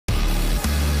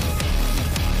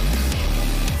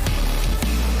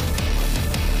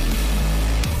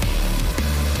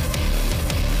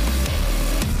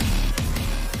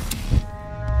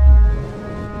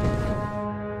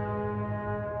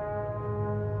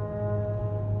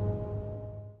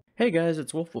Hey guys,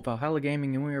 it's Wolf with Valhalla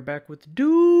Gaming, and we are back with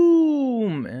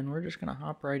Doom! And we're just gonna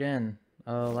hop right in.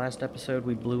 Last episode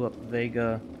we blew up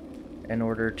Vega in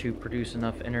order to produce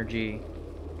enough energy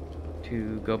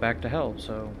to go back to Hell,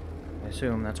 so I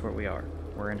assume that's where we are.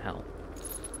 We're in Hell.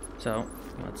 So,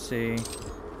 let's see.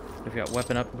 We've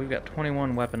got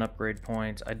 21 weapon upgrade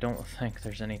points. I don't think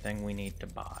there's anything we need to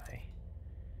buy.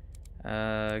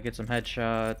 Get some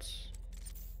headshots.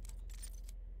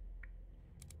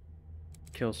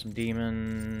 Kill some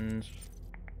demons.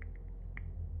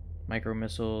 Micro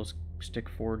missiles. Stick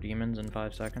 4 demons in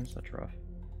 5 seconds. That's rough.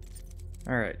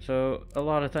 Alright, so a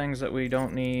lot of things that we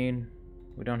don't need.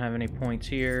 We don't have any points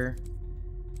here.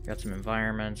 Got some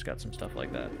environments, got some stuff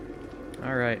like that.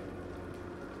 Alright.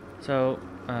 So,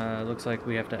 looks like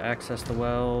we have to access the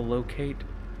well,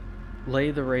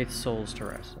 lay the Wraith's souls to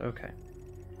rest. Okay.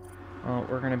 Well,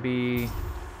 we're gonna be...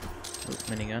 Oops,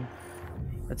 minigun.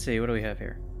 Let's see, what do we have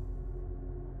here?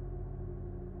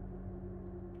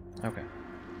 Okay.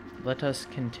 Let us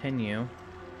continue.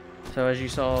 So as you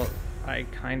saw, I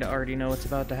kinda already know what's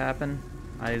about to happen.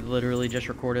 I literally just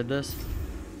recorded this,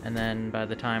 and then by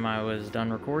the time I was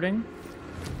done recording,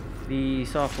 the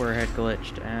software had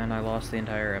glitched and I lost the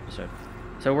entire episode.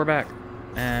 So we're back,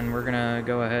 and we're gonna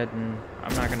go ahead and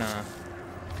I'm not gonna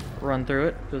run through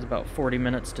it. It was about 40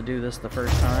 minutes to do this the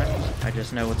first time. I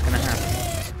just know what's gonna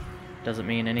happen. Doesn't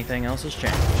mean anything else has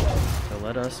changed. So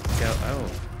let us go. Oh.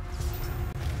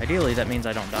 Ideally, that means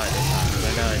I don't die this time, because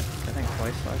I died, I think,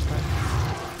 twice last time.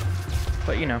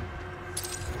 But, you know,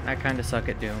 I kind of suck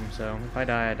at Doom, so if I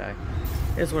die, I die.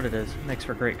 It is what it is. Makes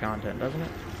for great content, doesn't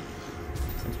it?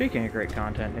 And speaking of great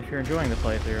content, if you're enjoying the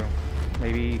playthrough,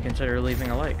 maybe consider leaving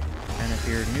a like. And if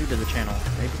you're new to the channel,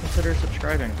 maybe consider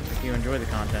subscribing if you enjoy the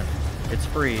content. It's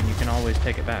free, and you can always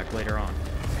take it back later on.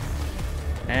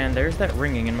 And there's that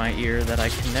ringing in my ear that I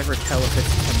can never tell if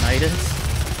it's tinnitus.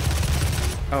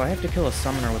 Oh, I have to kill a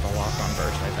summoner with a lock-on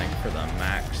burst, I think, for the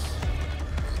max.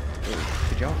 Ooh,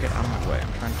 could y'all get out of my way?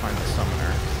 I'm trying to find the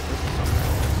summoner. Where's the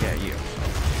summoner? Yeah, you.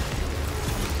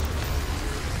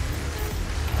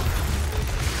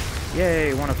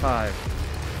 Yay, 1 of 5.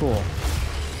 Cool.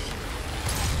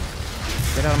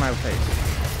 Get out of my face.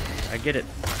 I get it.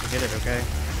 I get it, okay?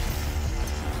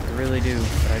 I really do,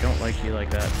 but I don't like you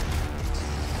like that.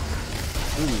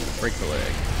 Ooh, break the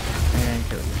leg. And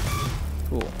kill you.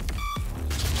 Cool.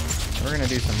 We're gonna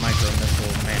do some micro missile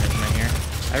management here.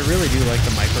 I really do like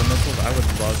the micro missiles. I would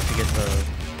love to get the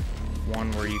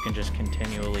one where you can just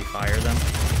continually fire them.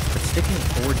 But sticking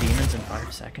 4 demons in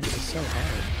 5 seconds is so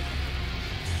hard.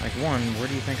 Like, one, where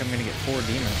do you think I'm gonna get 4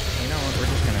 demons? You know what, we're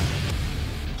just gonna...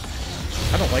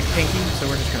 I don't like Pinky, so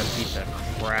we're just gonna beat the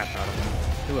crap out of him.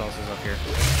 Who else is up here?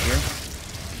 You?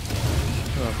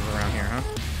 Who else is around here, huh?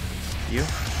 You?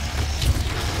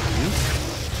 You?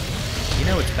 You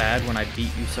know it's bad when I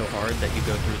beat you so hard that you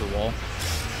go through the wall?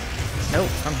 Nope,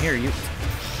 I'm here, you...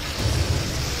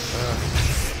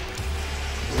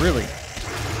 Really?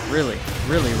 Really?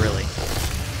 Really, really?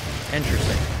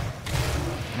 Interesting.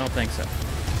 I don't think so.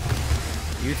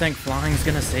 You think flying's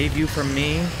gonna save you from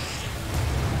me?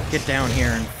 Get down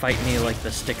here and fight me like the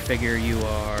stick figure you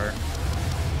are.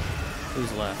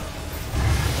 Who's left?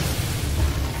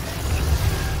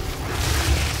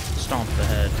 Stomp the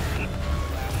head.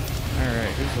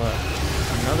 Alright, who's left?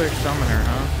 Another summoner,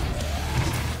 huh?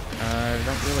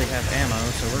 Don't really have ammo,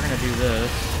 so we're gonna do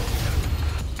this.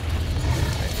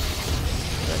 Okay.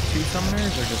 Is that 2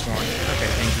 summoners or just 1? Okay,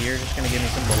 Pinky, you're just gonna give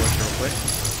me some bullets real quick,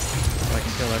 so I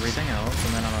can kill everything else,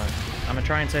 and then I'm gonna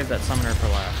try and save that summoner for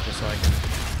last, just so I can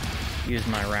use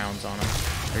my rounds on him.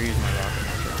 Or use my rocket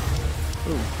launcher.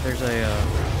 Ooh, there's a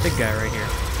big guy right here.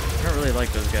 I don't really like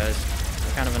those guys.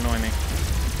 They kind of annoy me.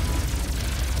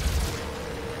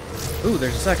 Ooh,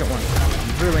 there's a second one.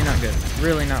 Really not good.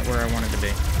 Really not where I wanted to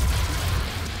be.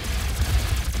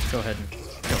 Go ahead and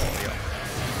kill all y'all.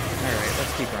 Alright,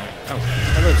 let's keep running. Oh,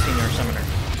 hello, Senior Summoner.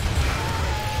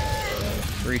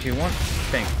 3, 2, 1.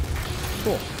 Bang.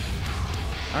 Cool.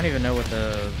 I don't even know what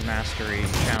the Mastery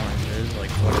Challenge is,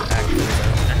 like what it actually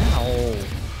does. Ow!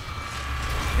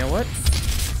 You know what?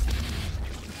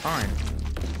 Fine.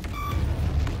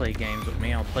 Play games with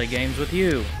me, I'll play games with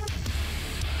you.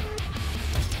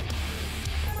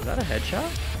 Was that a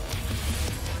headshot?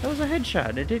 That was a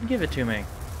headshot. It didn't give it to me.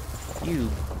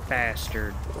 You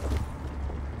bastard.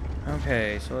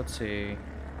 Okay, so let's see.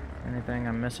 Anything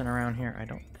I'm missing around here? I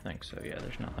don't think so. Yeah,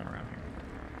 there's nothing around here.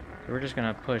 So we're just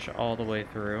gonna push all the way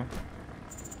through.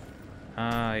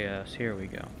 Ah, yes. Here we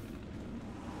go.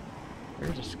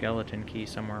 There's a skeleton key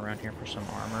somewhere around here for some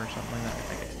armor or something like that. I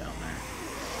think it's down there.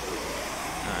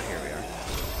 Ah, here we are.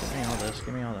 Give me all this.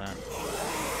 Give me all that.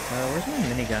 Where's my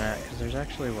minigun at? Because there's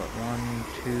actually, what, 1,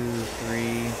 2,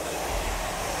 3...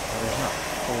 Oh, there's not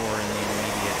 4 in the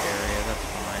immediate area. That's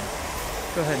fine.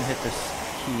 Go ahead and hit this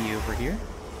key over here.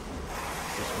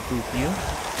 Just boop you.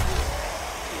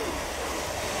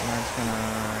 And that's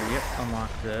gonna, yep,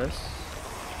 unlock this.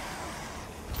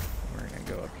 We're gonna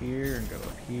go up here and go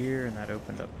up here, and that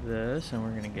opened up this, and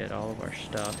we're gonna get all of our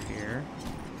stuff here.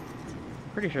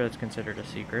 Pretty sure that's considered a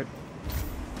secret.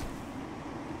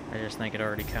 I just think it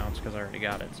already counts because I already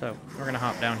got it. So we're gonna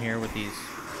hop down here with these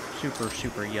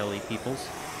super yelly peoples.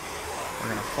 We're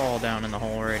gonna fall down in the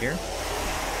hole right here.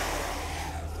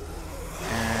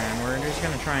 And we're just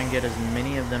gonna try and get as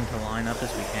many of them to line up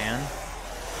as we can.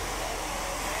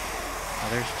 Oh,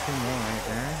 there's 2 more right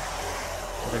there.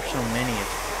 Oh, there's so many,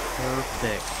 it's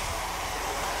perfect.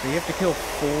 So you have to kill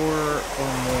 4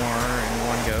 or more in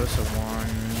one go, so 1,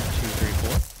 2, 3,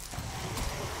 4.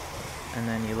 And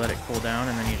then you let it cool down,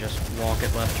 and then you just walk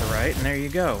it left to right, and there you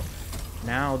go.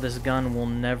 Now this gun will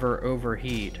never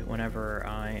overheat whenever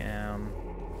I am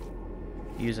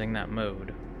using that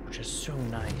mode, which is so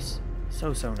nice.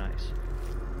 So nice.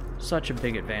 Such a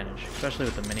big advantage, especially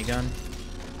with the minigun.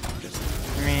 Just...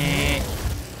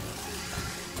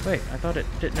 Wait, I thought it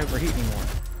didn't overheat anymore.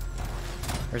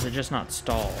 Or is it just not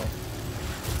stall?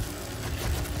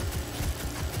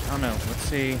 I don't know, let's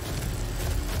see.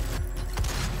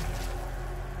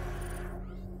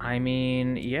 I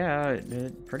mean, yeah,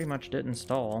 it pretty much didn't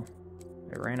stall.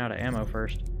 It ran out of ammo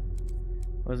first.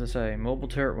 What does it say? Mobile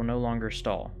turret will no longer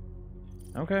stall.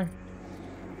 Okay.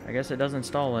 I guess it doesn't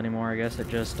stall anymore. I guess it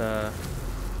just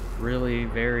really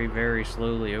very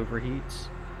slowly overheats.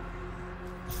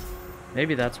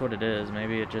 Maybe that's what it is.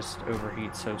 Maybe it just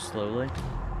overheats so slowly.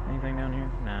 Anything down here?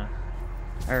 Nah.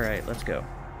 Alright, let's go.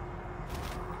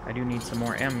 I do need some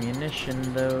more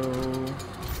ammunition, though.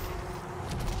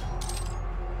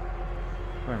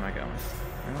 Where am I going?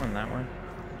 Am I going that way?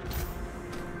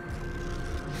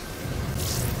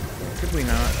 Could we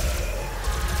not?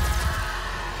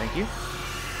 Thank you.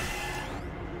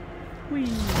 Whee!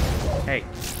 Hey.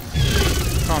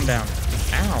 Calm down.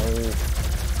 Ow!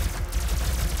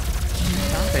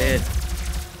 Stop it.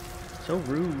 So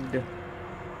rude.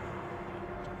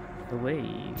 Away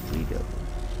we go.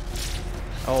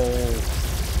 Oh.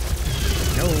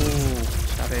 No!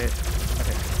 Stop it. Stop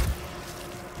it.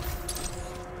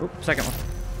 Oop, second one.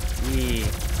 Yeah.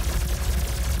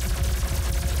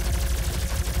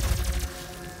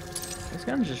 This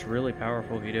gun's just really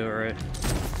powerful if you do it right.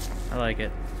 I like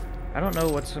it. I don't know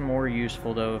what's more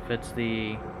useful though, if it's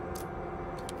the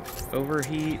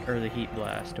overheat or the heat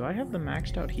blast. Do I have the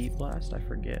maxed out heat blast? I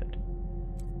forget.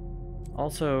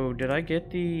 Also, did I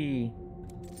get the...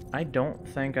 I don't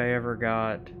think I ever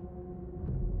got...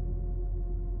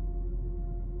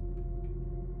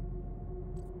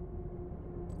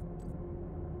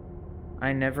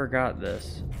 I never got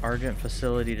this. Argent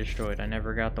facility destroyed. I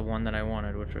never got the one that I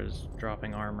wanted, which was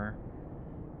dropping armor.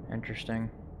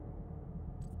 Interesting.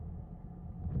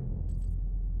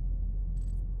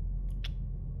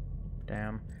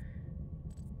 Damn.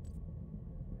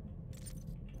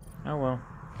 Oh well.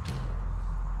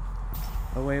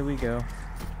 Away we go.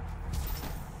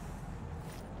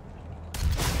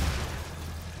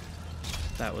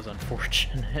 That was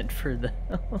unfortunate for them.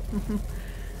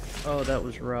 Oh, that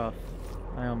was rough.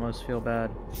 I almost feel bad.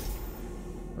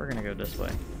 We're gonna go this way.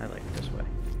 I like this way.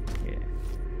 Yeah.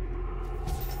 I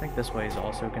think this way is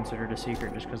also considered a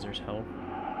secret just because there's help.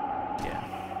 Yeah.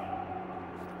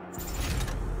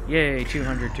 Yay,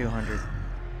 200, 200.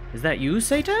 Is that you,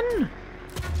 Satan?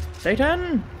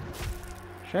 Satan?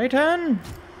 Satan?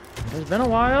 It's been a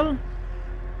while.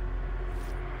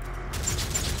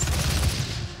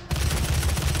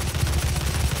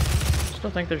 Still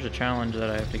think there's a challenge that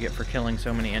I have to get for killing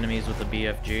so many enemies with the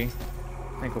BFG.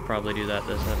 I think we'll probably do that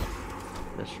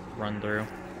this run through.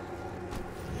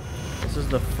 This is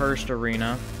the first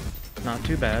arena. Not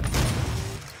too bad.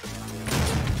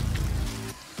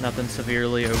 Nothing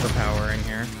severely overpowering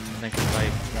here. I think we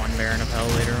fight one Baron of Hell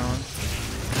later on.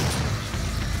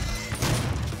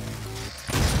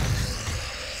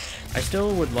 I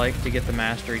still would like to get the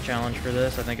mastery challenge for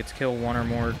this. I think it's kill one or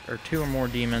more, or 2 or more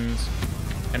demons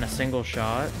in a single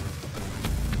shot.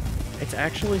 It's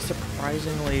actually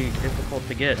surprisingly difficult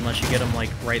to get unless you get them like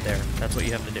right there. That's what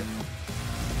you have to do.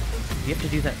 You have to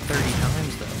do that 30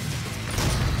 times though.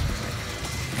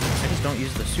 I just don't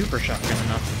use the super shotgun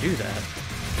enough to do that.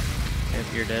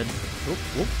 If you're dead. Whoop,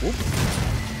 whoop, whoop.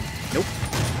 Nope.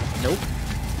 Nope.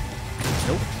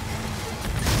 Nope.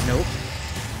 Nope.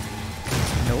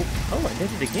 Nope. Oh, I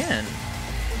did it again.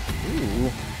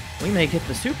 Ooh. We may get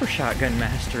the super shotgun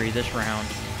mastery this round.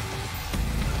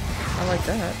 I like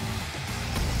that.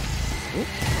 Oop.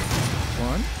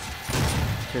 1,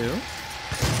 2,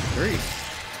 3.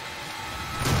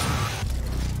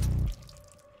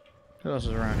 Who else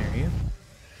is around here? You?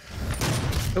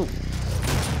 Oh.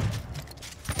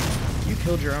 You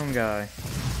killed your own guy.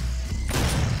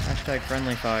 Hashtag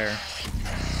friendly fire.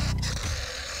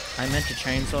 I meant to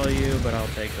chainsaw you, but I'll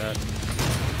take that.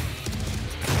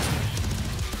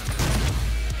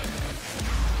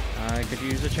 I could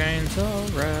use a chainsaw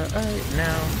right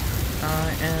now.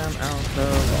 I am out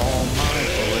of all my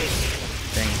bullets.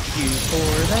 Thank you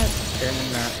for that, and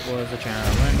that was a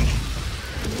challenge.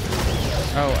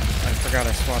 Oh, I forgot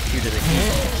I swapped you to the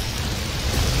heat.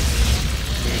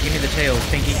 Yeah, give me the tails,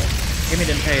 Pinky. Give me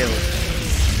them tails.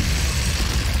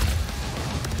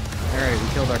 Alright, we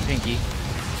killed our Pinky.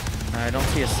 I don't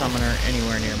see a summoner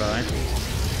anywhere nearby.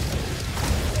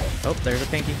 Oh, there's a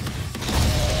Pinky.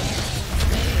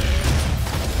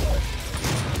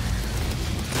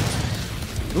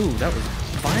 Ooh, that was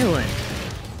violent.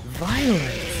 Violent.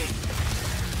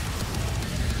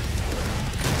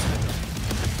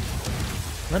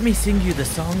 Let me sing you the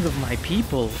song of my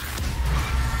people.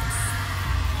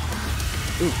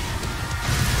 Ooh.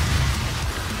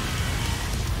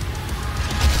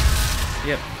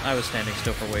 Yep, I was standing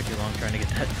still for way too long trying to get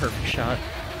that perfect shot.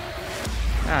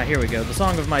 Ah, here we go. The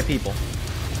song of my people.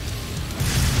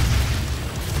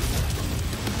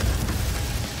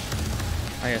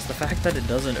 I guess the fact that it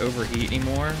doesn't overheat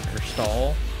anymore, or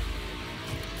stall,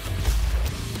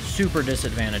 super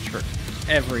disadvantage for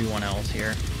everyone else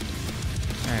here.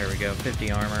 There we go,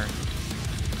 50 armor.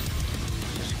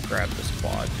 Just grab this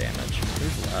quad damage.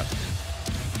 Who's left?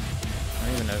 I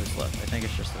don't even know who's left. I think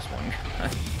it's just this one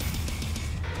guy.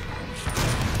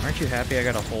 Aren't you happy I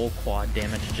got a whole quad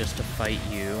damage just to fight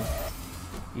you?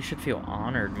 You should feel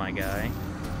honored, my guy.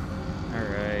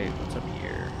 Alright, what's up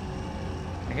here?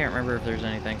 I can't remember if there's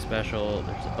anything special.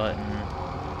 There's a button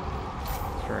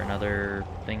for another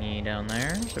thingy down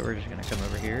there. So we're just gonna come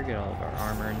over here, get all of our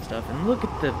armor and stuff. And look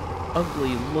at the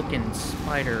ugly looking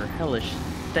spider hellish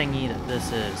thingy that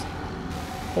this is.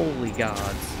 Holy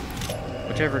gods.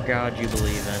 Whichever god you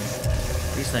believe in.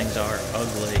 These things are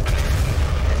ugly.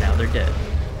 And now they're dead.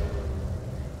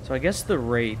 So I guess the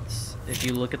wraiths, if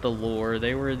you look at the lore,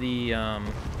 they were the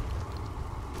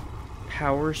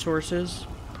power sources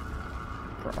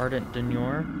for Argent.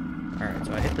 Alright,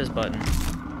 so I hit this button.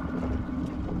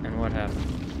 And what happened?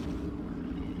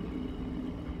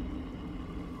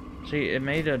 See, it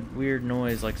made a weird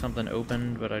noise like something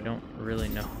opened, but I don't really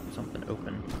know something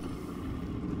opened.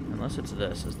 Unless it's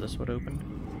this. Is this what opened?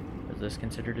 Is this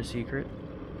considered a secret?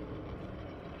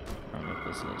 I don't know if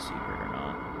this is a secret or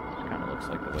not. It kind of looks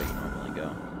like the way you normally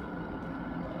go.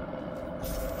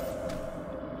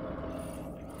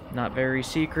 Not very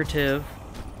secretive.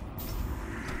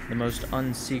 The most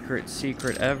unsecret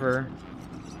secret ever.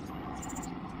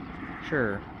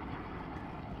 Sure.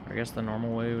 I guess the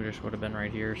normal way just would have been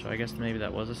right here, so I guess maybe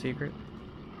that was a secret.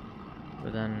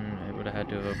 But then it would have had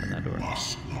to have opened that door.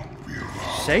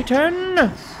 Satan!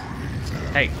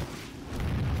 Hey.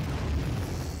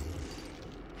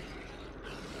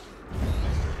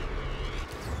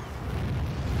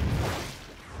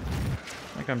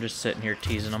 Like I'm just sitting here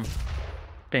teasing them.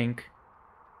 Pink.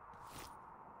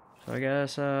 So I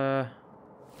guess, no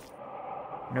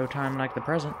time like the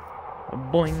present. A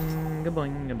boing, a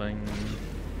boing, a boing.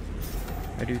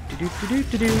 A doo doo doo doo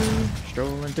doo doo.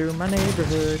 Strolling through my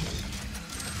neighborhood.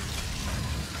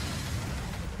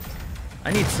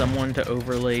 I need someone to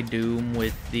overlay Doom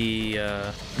with the,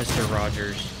 Mr.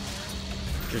 Rogers.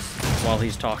 Just while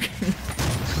he's talking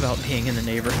about being in the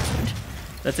neighborhood.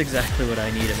 That's exactly what I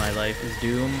need in my life, is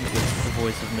Doom with the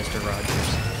voice of Mr.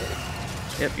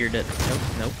 Rogers. Yep, you're dead. Nope,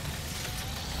 nope.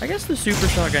 I guess the super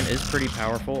shotgun is pretty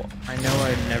powerful. I know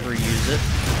I never use it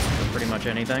for pretty much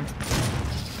anything.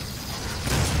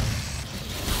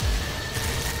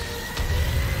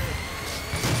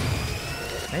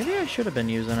 Maybe I should have been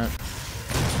using it.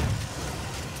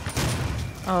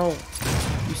 Oh,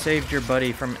 you saved your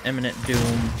buddy from imminent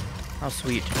doom. How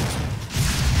sweet.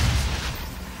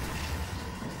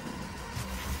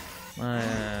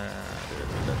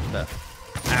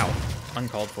 Ow.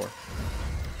 Uncalled for.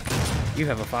 You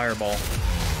have a fireball.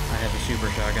 I have a super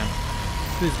shotgun.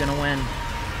 Who's gonna win?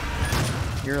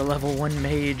 You're a level 1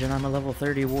 mage and I'm a level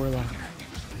 30 warlock.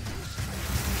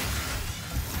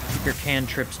 Keep your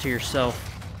cantrips to yourself.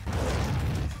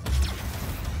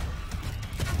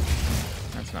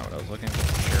 That's not what I was looking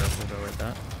for. Sure, we'll go with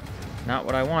that. Not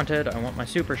what I wanted. I want my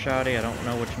super shotty. I don't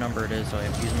know which number it is, so I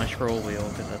have to use my scroll wheel,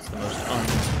 because that's the most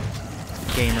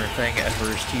un-gamer thing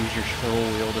ever, is to use your scroll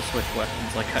wheel to switch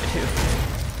weapons like I do.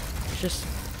 It's just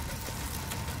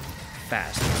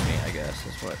fast as me, I guess,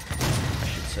 is what I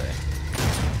should say.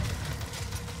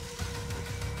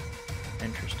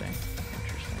 Interesting.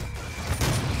 Interesting.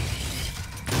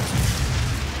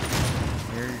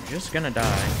 You're just gonna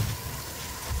die.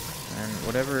 And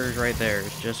whatever is right there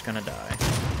is just gonna die.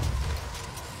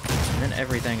 And then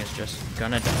everything is just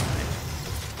gonna die.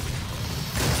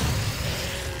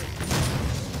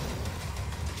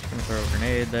 Gonna throw a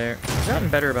grenade there. I've gotten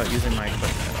better about using my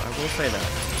equipment, I will say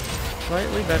that.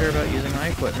 Slightly better about using my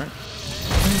equipment.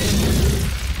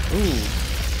 Ooh.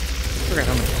 I forgot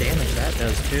how much damage that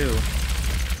does, too.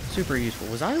 Super useful.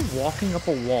 Was I walking up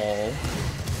a wall?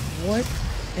 What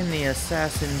in the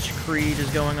Assassin's Creed is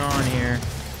going on here?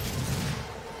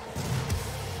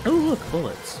 Oh, look,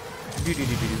 bullets.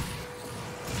 Do-do-do-do-do.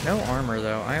 No armor,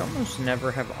 though. I almost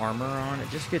never have armor on. It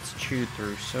just gets chewed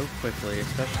through so quickly,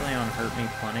 especially on Hurt Me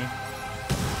Plenty.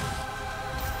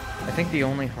 I think the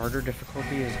only harder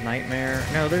difficulty is Nightmare.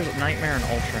 No, there's Nightmare and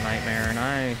Ultra Nightmare, and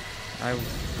I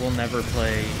will never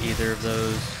play either of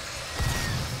those.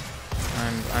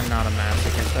 I'm not a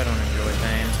masochist. I don't enjoy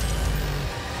pain.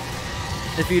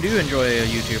 If you do enjoy a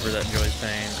YouTuber that enjoys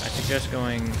pain, I suggest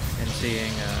going and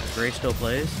seeing Gray Still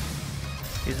Plays.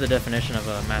 He's the definition of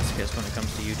a masochist when it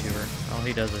comes to YouTuber. All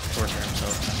he does is torture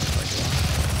himself. Like,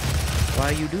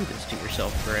 why you do this to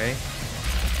yourself, Gray?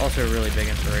 Also a really big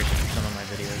inspiration for some of my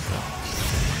videos, though.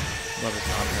 Love his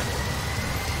content.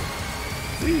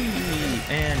 Whee!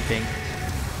 And bink.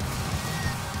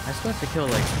 I still have to kill,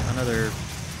 like, another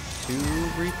 2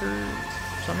 Reaper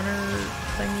Summoner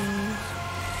thingies.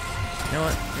 You know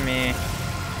what? Meh.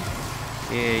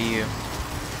 Yeah, you.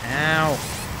 Ow!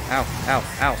 Ow, ow,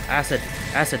 ow. Acid.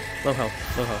 Acid. Low health.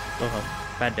 Low health. Low health.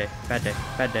 Bad day. Bad day.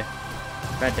 Bad day.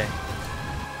 Bad day.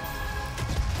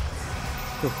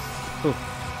 Ooh. Ooh.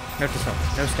 Note to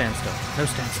self. No stand still. No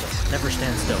stand still. Never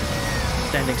stand still.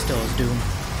 Standing still is doom.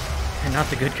 And not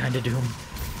the good kind of doom.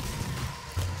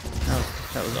 Oh,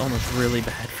 that was almost really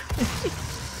bad for me.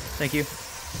 Thank you.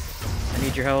 I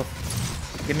need your health.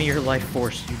 Give me your life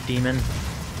force, you demon.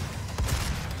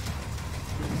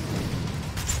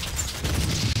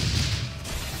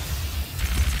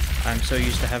 I'm so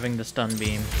used to having the stun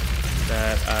beam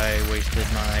that I wasted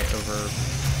my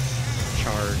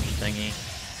overcharge thingy.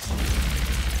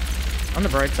 On the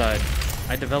bright side,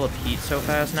 I develop heat so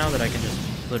fast now that I can just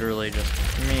literally just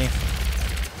me.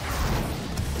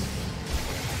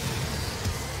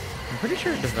 I'm pretty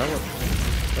sure it develops.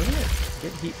 Doesn't it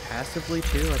get heat passively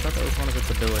too? I thought that was one of its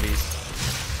abilities.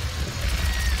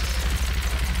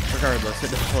 Regardless, it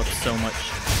develops so much.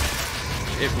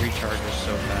 It recharges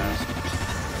so fast.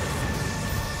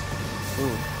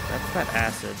 Ooh, that's that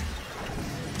acid.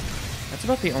 That's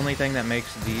about the only thing that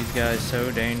makes these guys so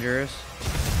dangerous.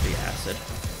 The acid.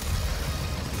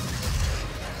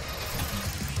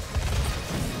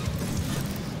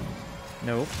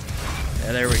 Nope.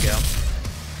 Yeah, there we go.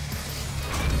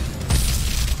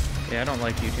 Yeah, I don't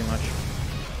like you too much.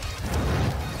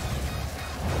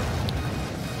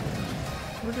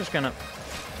 We're just gonna...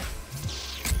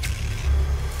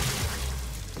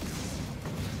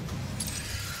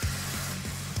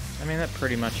 I mean, that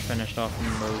pretty much finished off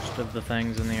most of the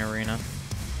things in the arena.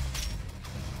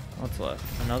 What's left?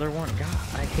 Another one? God,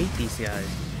 I hate these guys.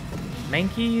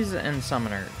 Mankeys and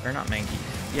Summoner. Or not Mankeys.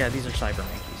 Yeah, these are Cyber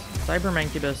Mankeys. Cyber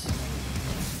Mancubus.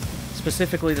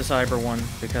 Specifically the Cyber one,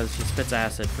 because he spits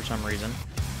acid for some reason.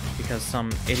 Because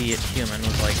some idiot human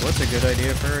was like, what's a good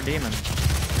idea for a demon?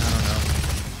 I don't know.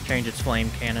 Change its flame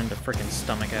cannon to frickin'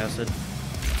 stomach acid.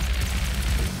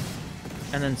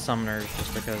 And then Summoners,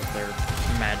 just because they're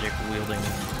magic-wielding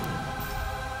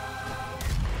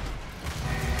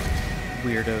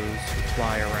weirdos who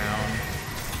fly around.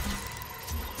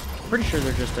 Pretty sure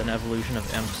they're just an evolution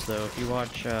of imps, though. If you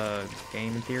watch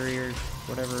Game Theory or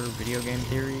whatever, video game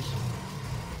theories,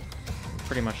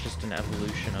 pretty much just an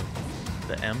evolution of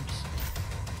the imps.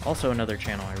 Also another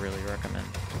channel I really recommend.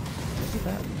 Is it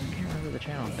that? I can't remember the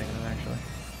channel I'm thinking of, actually.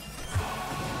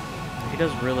 He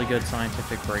does really good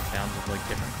scientific breakdowns of, like,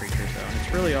 different creatures, though, and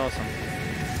it's really awesome.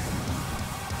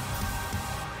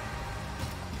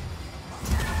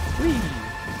 Whee!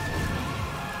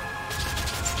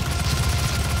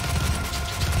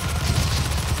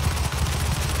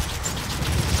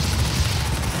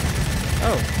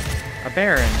 Oh, a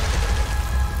Baron.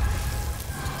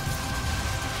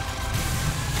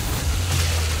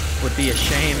 Would be a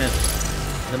shame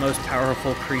if the most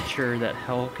powerful creature that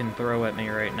hell can throw at me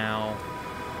right now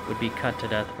would be cut to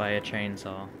death by a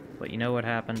chainsaw. But you know what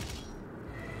happened?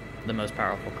 The most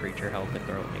powerful creature hell could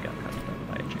throw at me got cut to death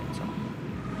by a chainsaw.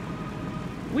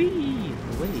 Whee!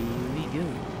 Away we go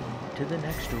to the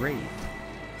next raid.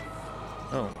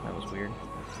 Oh, that was weird.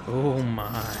 Oh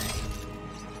my.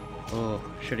 Oh,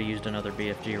 should have used another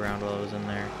BFG round while I was in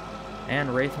there.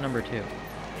 And Wraith number 2. If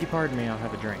you pardon me, I'll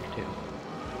have a drink too.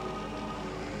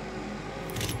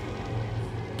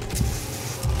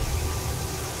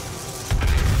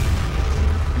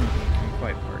 I'm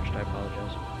quite parched, I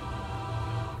apologize.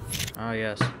 Ah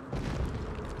yes.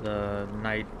 The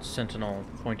Night Sentinel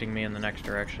pointing me in the next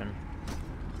direction.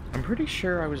 I'm pretty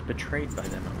sure I was betrayed by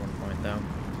them at one point though.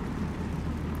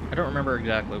 I don't remember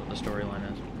exactly what the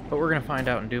storyline is. But we're gonna find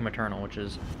out in Doom Eternal, which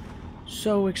is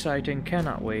so exciting,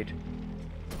 cannot wait.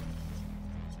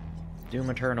 Doom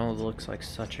Eternal looks like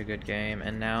such a good game,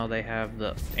 and now they have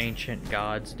the Ancient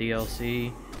Gods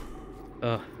DLC.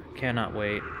 Ugh, cannot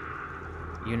wait.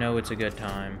 You know it's a good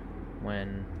time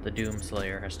when the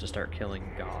Doomslayer has to start killing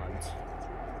gods.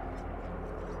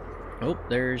 Oh,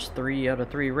 there's 3 out of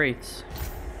 3 Wraiths.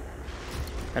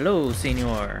 Hello,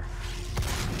 senor.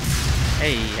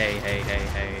 Hey, hey, hey, hey,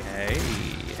 hey, hey.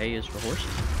 Hey is for horses.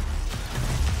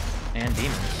 And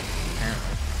demons,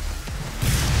 apparently.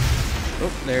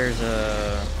 Oh, there's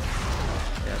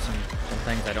some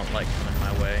things I don't like coming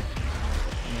my way.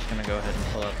 I'm just gonna go ahead and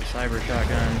pull out the cyber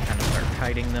shotgun, kind of start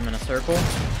kiting them in a circle,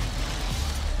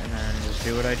 and then just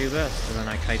do what I do best. And then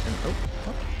I kite them. Oh.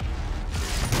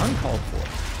 Uncalled for.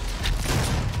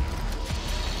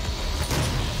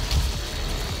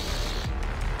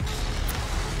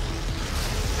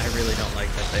 I really don't like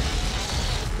that they...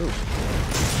 Ooh.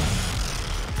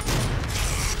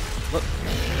 Look.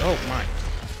 Oh my.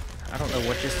 I don't know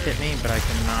what just hit me, but I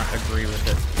cannot agree with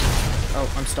it. Oh,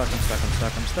 I'm stuck.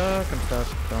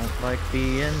 Don't like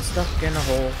being stuck in a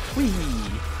hole. Whee!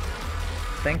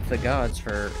 Thank the gods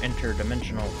for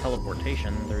interdimensional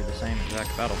teleportation through the same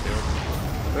exact battlefield.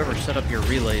 Whoever set up your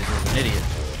relays is an idiot.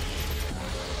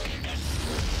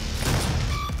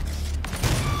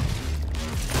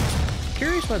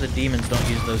 Curious why the demons don't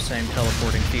use those same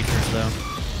teleporting features, though.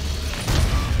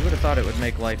 You would have thought it would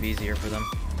make life easier for them.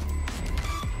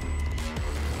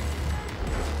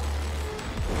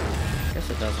 Guess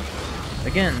it doesn't.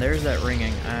 Again, there's that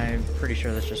ringing. I'm pretty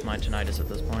sure that's just my tinnitus at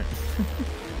this point.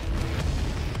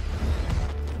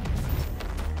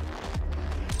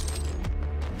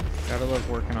 Gotta love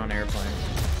working on airplanes.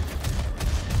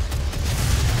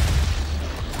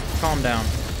 Calm down.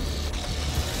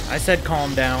 I said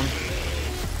calm down.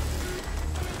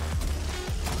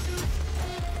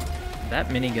 That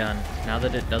minigun, now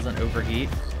that it doesn't overheat,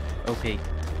 OP.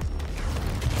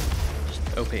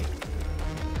 Just OP.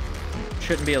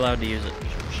 Shouldn't be allowed to use it.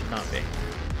 Should not be.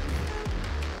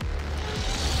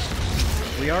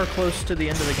 We are close to the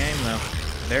end of the game, though.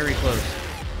 Very close.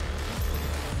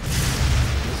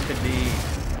 This could be...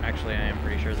 Actually, I am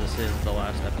pretty sure this is the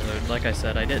last episode. Like I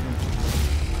said, I didn't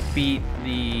beat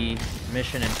the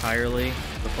mission entirely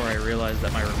before I realized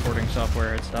that my recording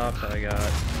software had stopped. I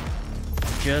got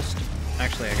just...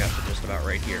 Actually, I got to just about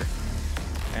right here.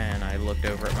 And I looked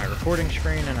over at my recording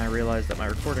screen and I realized that my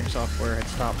recording software had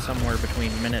stopped somewhere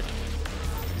between minute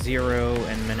 0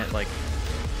 and minute like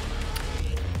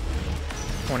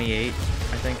 28.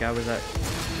 I think I was at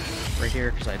right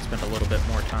here because I'd spent a little bit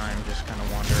more time just kind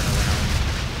of wandering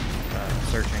around,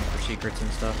 searching for secrets and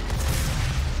stuff.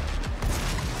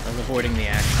 I was avoiding the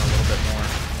action a little bit more,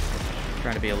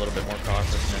 trying to be a little bit more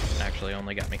cautious, and it actually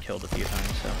only got me killed a few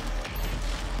times. So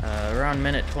around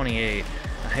minute 28.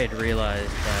 I had realized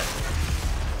that...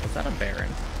 Was that a Baron?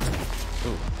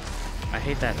 Ooh. I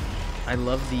hate that. I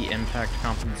love the impact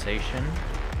compensation.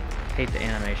 Hate the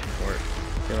animation for it.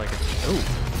 I feel like it's... Ooh.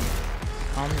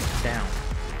 Calm down.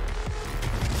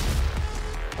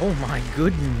 Oh my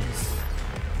goodness.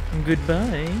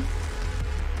 Goodbye.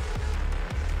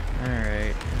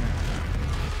 Alright.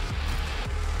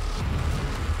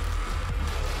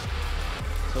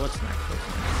 So what's next?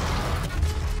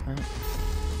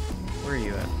 Where are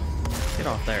you at? Get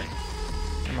off there.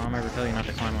 Did Mom ever tell you not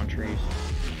to climb on trees?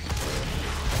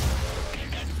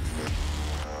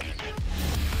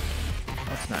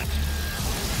 What's next?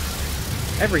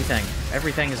 Everything.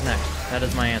 Everything is next. That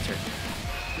is my answer.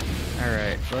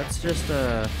 Alright, so let's just,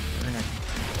 we're gonna...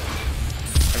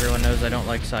 Everyone knows I don't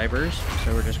like cybers,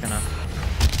 so we're just gonna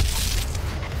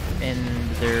end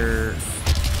their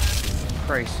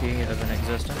crisis of an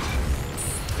existence.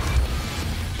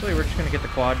 Actually, we're just gonna get the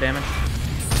quad damage.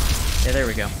 Yeah, there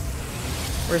we go.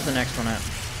 Where's the next one at?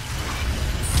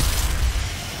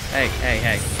 Hey, hey,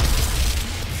 hey.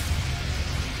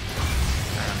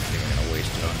 I'm not even gonna waste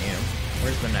it on you.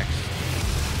 Where's the next?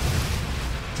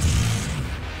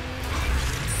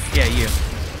 Yeah, you.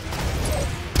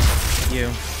 You,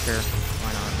 sure,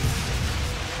 why not?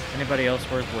 Anybody else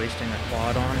worth wasting a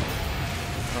quad on?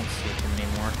 I don't see him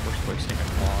anymore. We're wasting a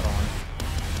quad on.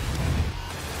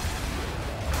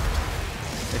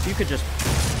 If you could just...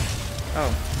 Oh,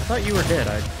 I thought you were dead.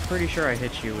 I'm pretty sure I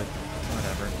hit you with...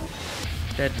 whatever.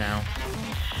 Dead now.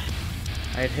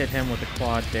 I had hit him with a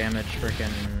quad damage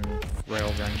frickin'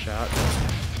 railgun shot.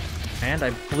 And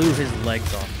I blew his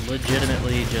legs off.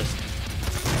 Legitimately just...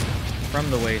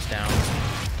 from the waist down.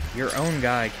 Your own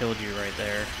guy killed you right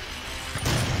there.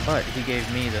 But he gave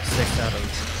me the 6 out of...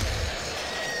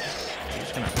 He's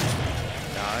just gonna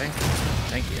die?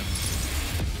 Thank you.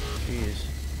 Jeez.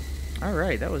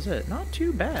 Alright, that was it. Not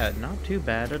too bad. Not too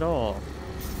bad at all.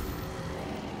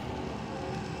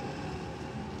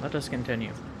 Let us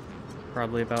continue.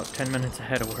 Probably about 10 minutes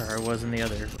ahead of where I was in the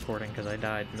other recording because I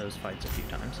died in those fights a few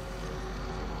times.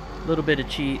 A little bit of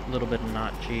cheat, a little bit of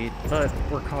not cheat, but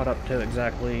we're caught up to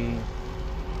exactly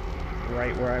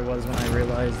right where I was when I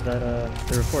realized that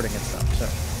the recording had stopped, so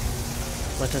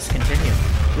let us continue.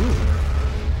 Ooh.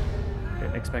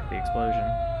 Didn't expect the explosion.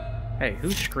 Hey,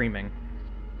 who's screaming?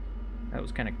 That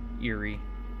was kind of eerie.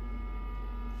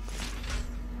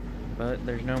 But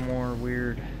there's no more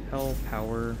weird hell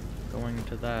power going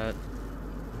to that.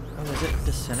 Oh, is it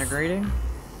disintegrating?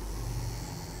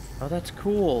 Oh, that's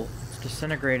cool. It's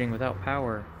disintegrating without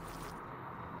power.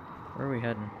 Where are we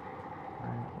heading?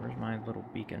 Where's my little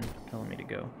beacon telling me to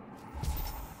go?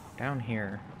 Down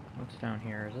here. What's down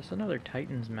here? Is this another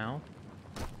Titan's mouth?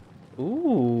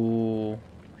 Ooh.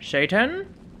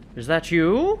 Satan? Is that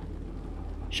you?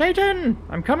 Satan!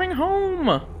 I'm coming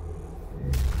home!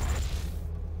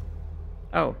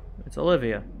 Oh, it's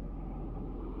Olivia.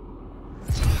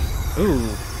 Ooh.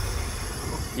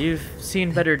 You've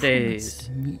seen better days.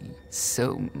 Me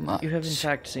so much. You have in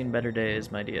fact seen better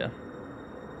days, my dear.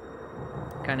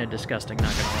 Kind of disgusting,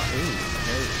 not gonna lie. Ooh,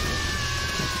 no.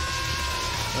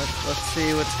 Let's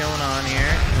see what's going on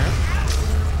here. Yep.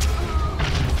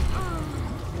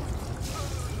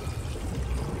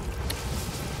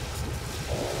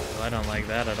 Oh, I don't like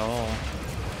that at all.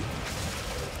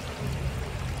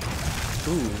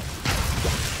 Ooh.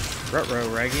 Ruh-roh,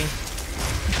 Raggy.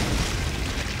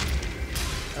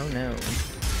 Oh no.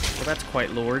 Well, that's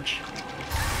quite large.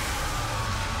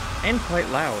 And quite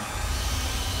loud.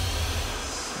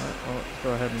 I'll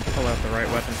go ahead and pull out the right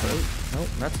weapon. Oh, nope,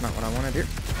 that's not what I want to do.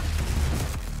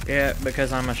 Yeah,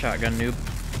 because I'm a shotgun noob,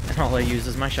 and all I use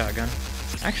is my shotgun.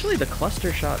 Actually, the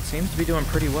cluster shot seems to be doing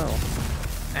pretty well.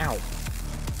 Ow.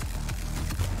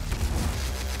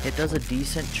 It does a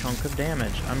decent chunk of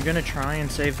damage. I'm gonna try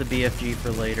and save the BFG for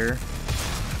later.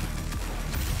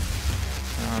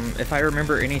 If I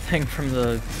remember anything from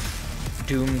the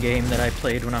Doom game that I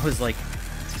played when I was like,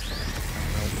 I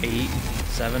don't know, 8,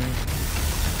 7,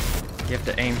 you have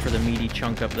to aim for the meaty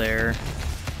chunk up there.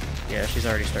 Yeah, she's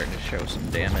already starting to show some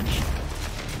damage.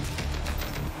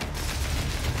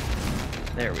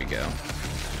 There we go.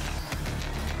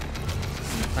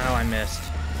 Oh, I missed.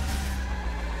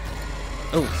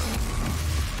 Oh,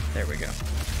 there we go.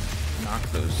 Knock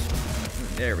those.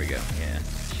 There we go, yeah.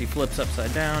 She flips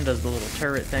upside down, does the little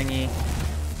turret thingy.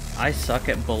 I suck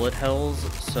at bullet hells,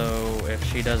 so if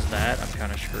she does that, I'm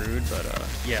kind of screwed, but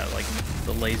yeah, like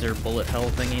the laser bullet hell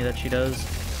thingy that she does,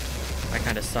 I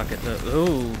kind of suck at the...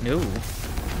 Oh, no.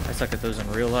 I suck at those in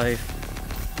real life.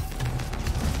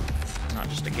 Not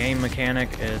just a game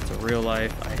mechanic, it's a real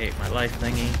life, I hate my life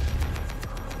thingy.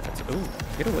 That's... Ooh,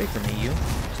 get away from me, you.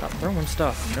 Stop throwing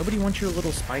stuff. Nobody wants your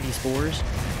little Spidey spores.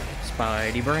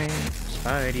 Spidey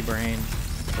brain,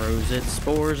 throws its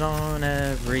spores on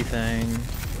everything.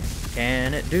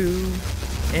 Can it do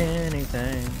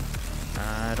anything?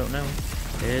 I don't know.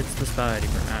 It's the Spidey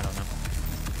brain. I don't know.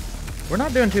 We're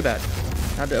not doing too bad.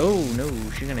 Oh no,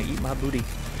 she's gonna eat my booty.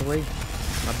 Get away.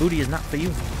 My booty is not for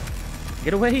you.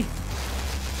 Get away.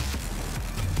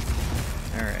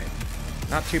 Alright.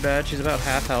 Not too bad. She's about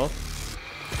half health.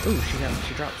 Ooh, she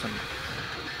dropped some.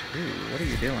 Ooh, what are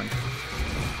you doing?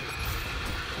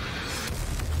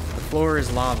 The floor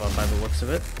is lava by the looks of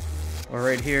it. Or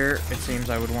right here, it seems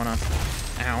I would want to...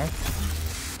 Ow.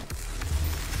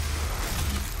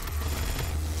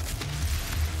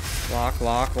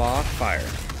 Lock, fire.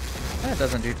 That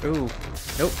doesn't do... Ooh.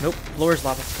 Nope. Floor is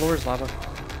lava.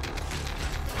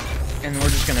 And we're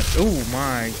just gonna... Oh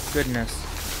my goodness.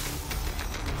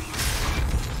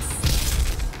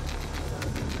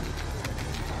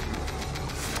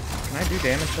 Can I do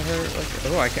damage to her? Like,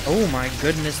 oh, I can. Oh my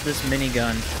goodness, this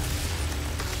minigun.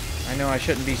 I know I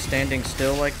shouldn't be standing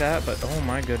still like that, but oh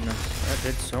my goodness. That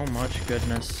did so much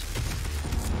goodness.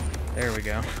 There we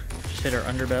go. Just hit her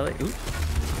underbelly. Oop.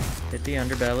 Hit the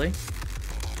underbelly.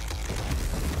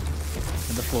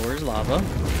 And the floor is lava.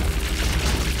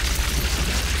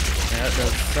 Yeah, it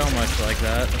does so much like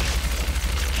that.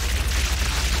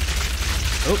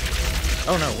 Oh,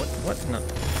 oh no! What? No.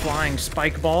 Flying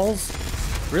spike balls?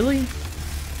 Really?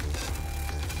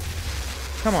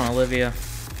 Come on, Olivia.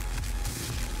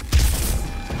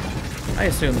 I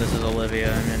assume this is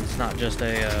Olivia, and it's not just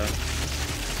a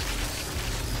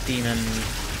demon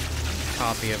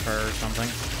copy of her or something.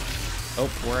 Oh,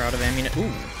 we're out of ammunition.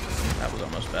 Ooh, that was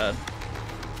almost bad.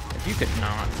 If you could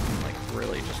not, like,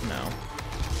 really just no.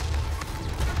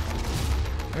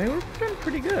 I mean, we're doing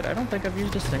pretty good. I don't think I've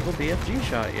used a single BFG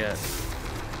shot yet.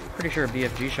 Pretty sure a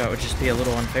BFG shot would just be a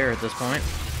little unfair at this point.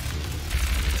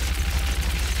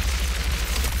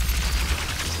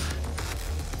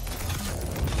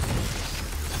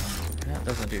 That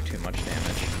doesn't do too much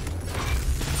damage.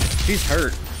 She's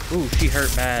hurt. Ooh, she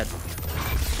hurt bad.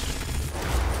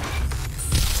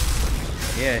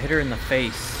 Yeah, hit her in the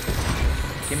face.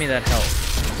 Give me that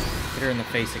health. Hit her in the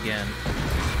face again.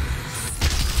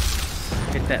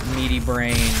 Hit that meaty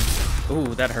brain.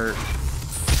 Ooh, that hurt.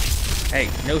 Hey,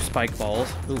 no spike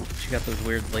balls. Ooh, she got those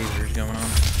weird lasers going on.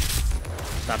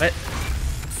 Stop it.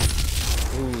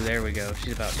 Ooh, there we go.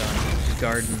 She's about done. She's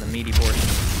guarding the meaty portion.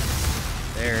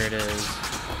 There it is.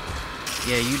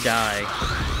 Yeah, you die.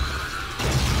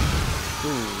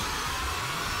 Ooh.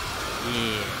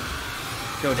 Yeah.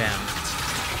 Go down.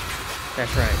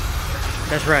 That's right.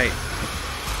 That's right.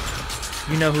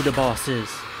 You know who the boss is.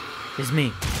 It's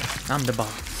me. I'm the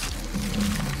boss.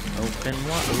 Open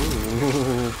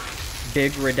one. Ooh.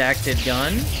 Big redacted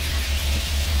gun.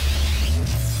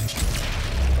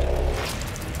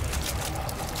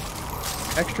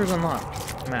 Extras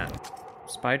unlocked. Map.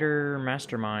 Spider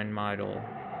Mastermind model.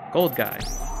 Gold guy.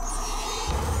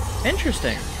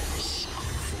 Interesting.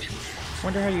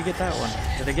 Wonder how you get that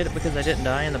one. Did I get it because I didn't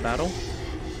die in the battle?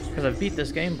 Because I've beat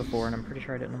this game before and I'm pretty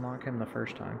sure I didn't unlock him the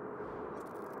first time.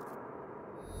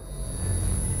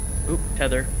 Oop,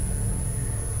 tether.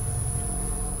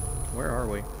 Where are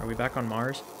we? Are we back on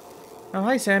Mars? Oh,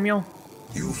 hi, Samuel.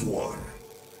 You've won.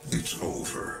 It's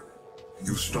over.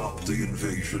 You stopped the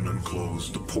invasion and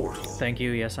closed the portal. Thank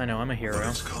you. Yes, I know. I'm a hero. But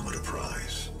it's come at a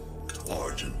price.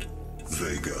 Argent,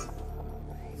 Vega,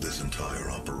 this entire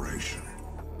operation.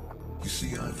 You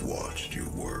see, I've watched you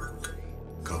work.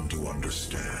 Come to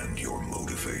understand your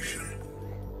motivation.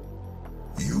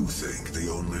 You think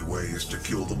the only way is to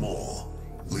kill them all.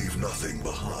 Leave nothing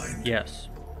behind. Yes.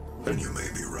 And you may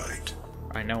be right.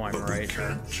 I know I'm but right. We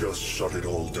can't just shut it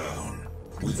all down.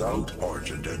 Without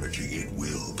Argent energy, it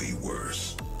will be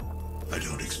worse. I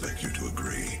don't expect you to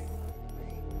agree.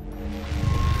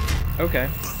 Okay.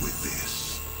 But with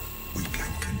this, we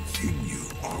can continue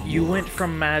our You work. went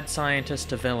from mad scientist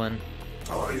to villain.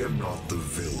 I am not the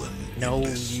villain. No, in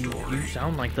this story. you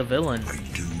sound like the villain. I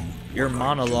do. You're what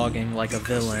I monologuing do like a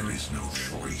because villain. There is no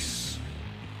choice.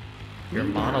 You're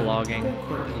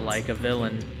monologuing like a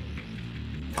villain.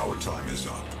 Our time is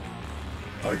up.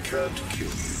 I can't kill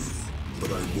you,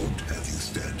 but I won't have you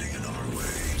standing in our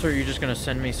way. So are you just gonna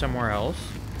send me somewhere else?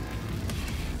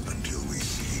 Until we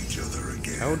see each other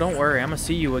again. Oh, don't worry, I'm gonna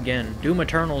see you again. Doom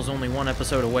Eternal's only one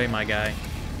episode away, my guy.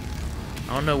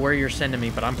 I don't know where you're sending me,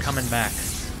 but I'm coming back.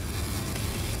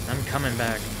 I'm coming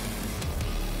back.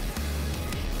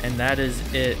 And that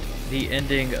is it. The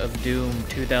ending of Doom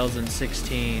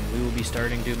 2016. We will be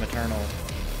starting Doom Eternal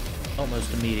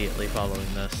almost immediately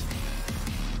following this.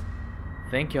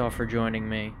 Thank y'all for joining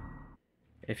me.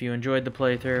 If you enjoyed the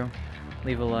playthrough,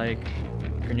 leave a like.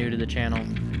 If you're new to the channel,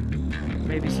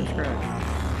 maybe subscribe.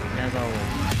 And as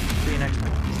always, see you next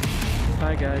time.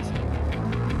 Bye, guys.